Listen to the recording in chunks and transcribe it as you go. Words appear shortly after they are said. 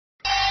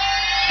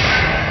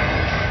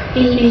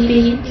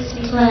Beats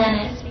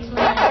Planet.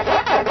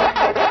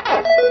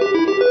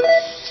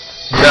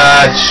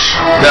 Dutch,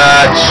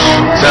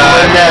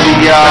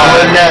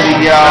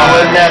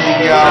 whenever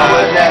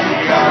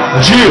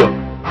y'all. Jill.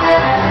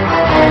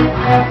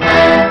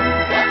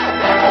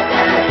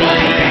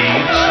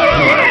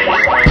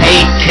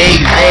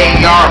 AKs,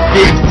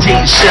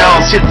 AR-15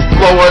 shells hit the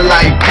floor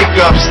like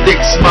pickup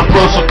sticks. My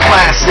flow's so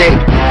classic.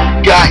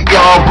 Got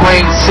y'all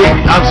brain sick,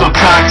 I'm so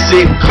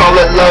toxic. Call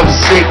it love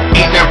sick.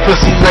 Eat that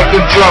pussy like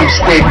a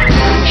drumstick.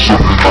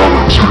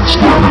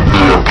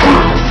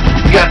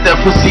 Got that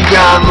pussy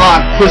on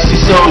lock, pussy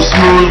so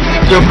smooth, you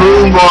can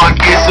moonwalk,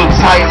 it's so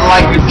tight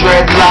like a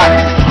dreadlock.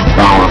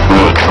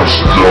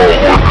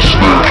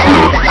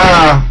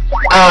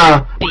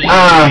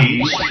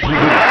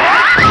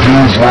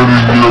 Dudes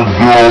running your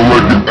girl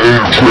like an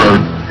Amtrak.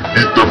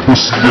 Eat that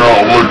pussy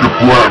out like a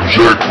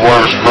flapjack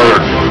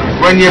flashback.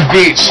 Run your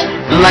bitch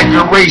like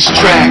a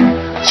racetrack.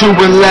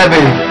 211,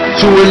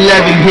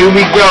 here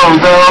we go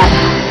though.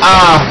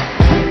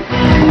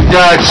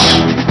 Dutch,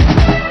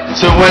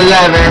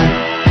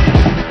 211.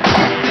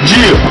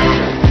 Yeah.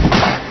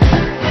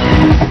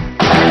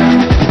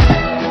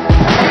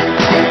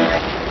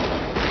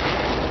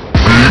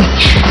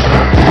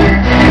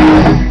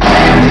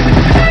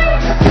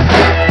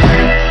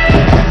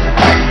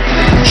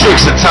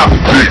 Tricks on top of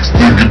dicks,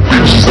 Picking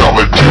bitches out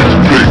like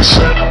toothpicks.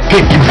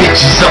 Picking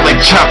bitches out like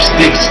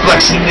chopsticks.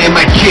 Flexing in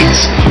my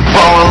kicks.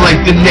 Falling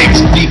like the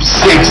next deep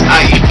six.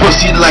 I eat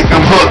pussy like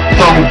I'm hooked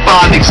on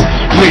phonics.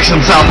 Bricks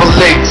on top of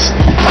licks.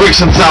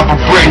 Bricks on top of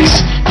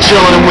bricks.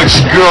 Chilling with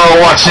your girl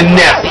watching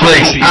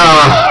Netflix.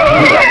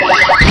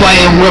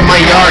 Playing with my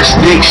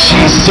yardstick.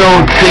 She's so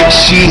thick,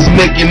 she's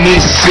making me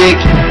sick.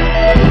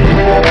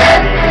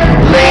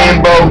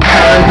 Lambo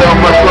condo,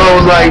 my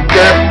flow like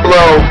death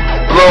blow.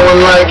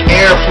 Blowing like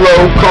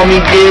airflow, call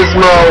me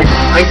Gizmo.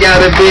 I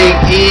got a big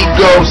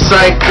ego,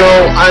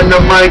 psycho on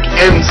the mic,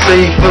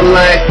 MC for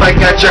life. I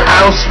got your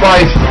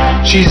housewife,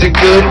 she's a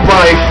good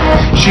wife.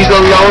 She's a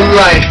low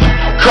life,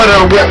 cut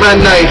her with my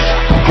knife.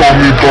 Call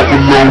me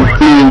Buffalo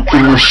Bill,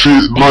 killing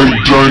shit like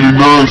Johnny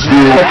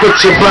Knoxville. I'll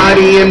put your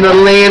body in the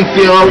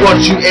landfill, I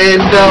watch you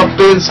end up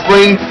in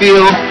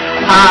Springfield.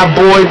 High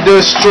boy,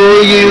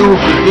 destroy you,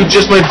 you're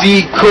just my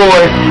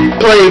decoy,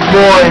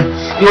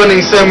 playboy.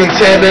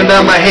 2710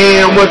 on my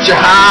hand, what's your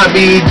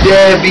hobby?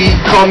 Debbie,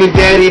 call me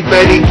Daddy,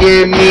 Betty,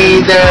 give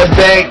me that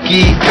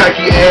Becky.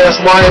 Cocky ass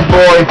white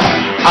boy,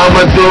 I'm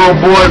a dual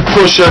boy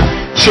pusher.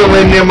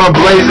 Chillin' in my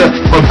blazer,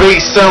 my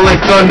bass sound like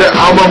thunder.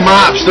 I'm a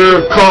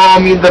mobster, call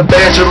me the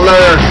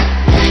Bachelor.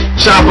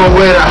 Chopper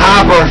with a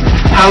hopper,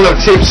 hollow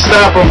tip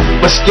stopper.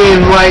 My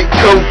skin like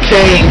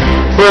cocaine,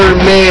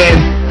 Birdman,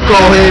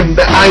 call him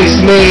the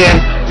Iceman.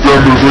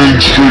 Diamond ring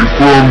straight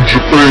from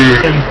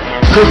Japan.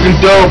 Cooking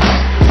dope,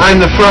 I'm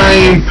the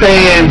frying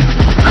pan.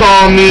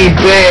 Call me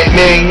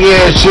Batman,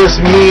 yeah, it's just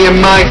me and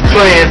my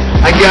clan.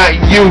 I got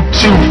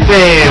YouTube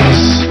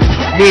fans.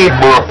 Me,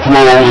 my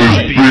flow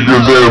is bigger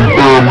than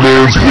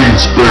Birdman's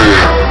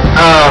wingspan.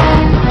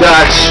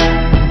 Dutch,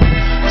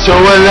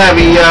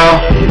 211, y'all.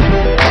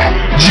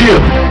 Jill.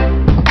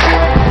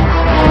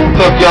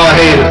 Fuck y'all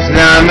haters,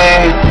 know what I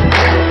mean?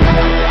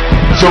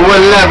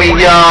 211,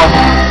 y'all.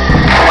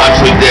 I'm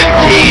so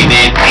dedicated,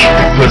 eat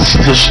the pussy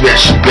till she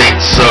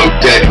baked, so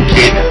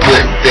dedicated,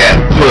 flip that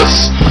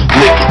puss,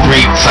 lick it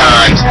 3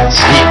 times,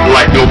 sneak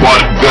like a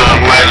water gun,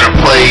 let her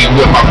play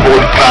with my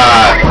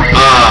 45,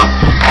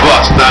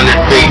 bust on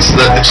her face,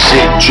 let the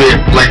shit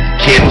drip like a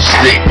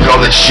candlestick, call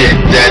that shit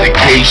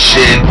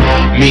dedication.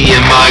 Me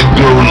and my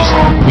goons,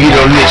 we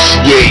don't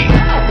initiate,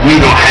 we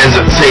don't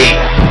hesitate,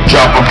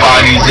 drop our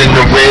bodies in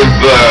the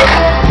river.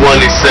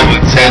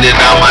 2710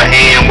 on my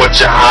hand, what's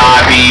your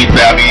hobby?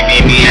 Baby,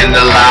 meet me in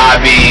the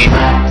lobby.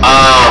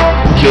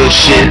 Kill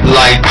shit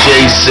like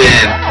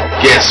Jason.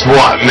 Guess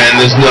what, man?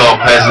 There's no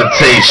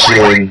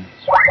hesitation.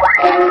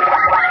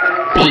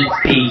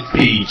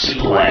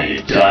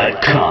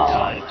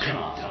 BeatsPlanet.com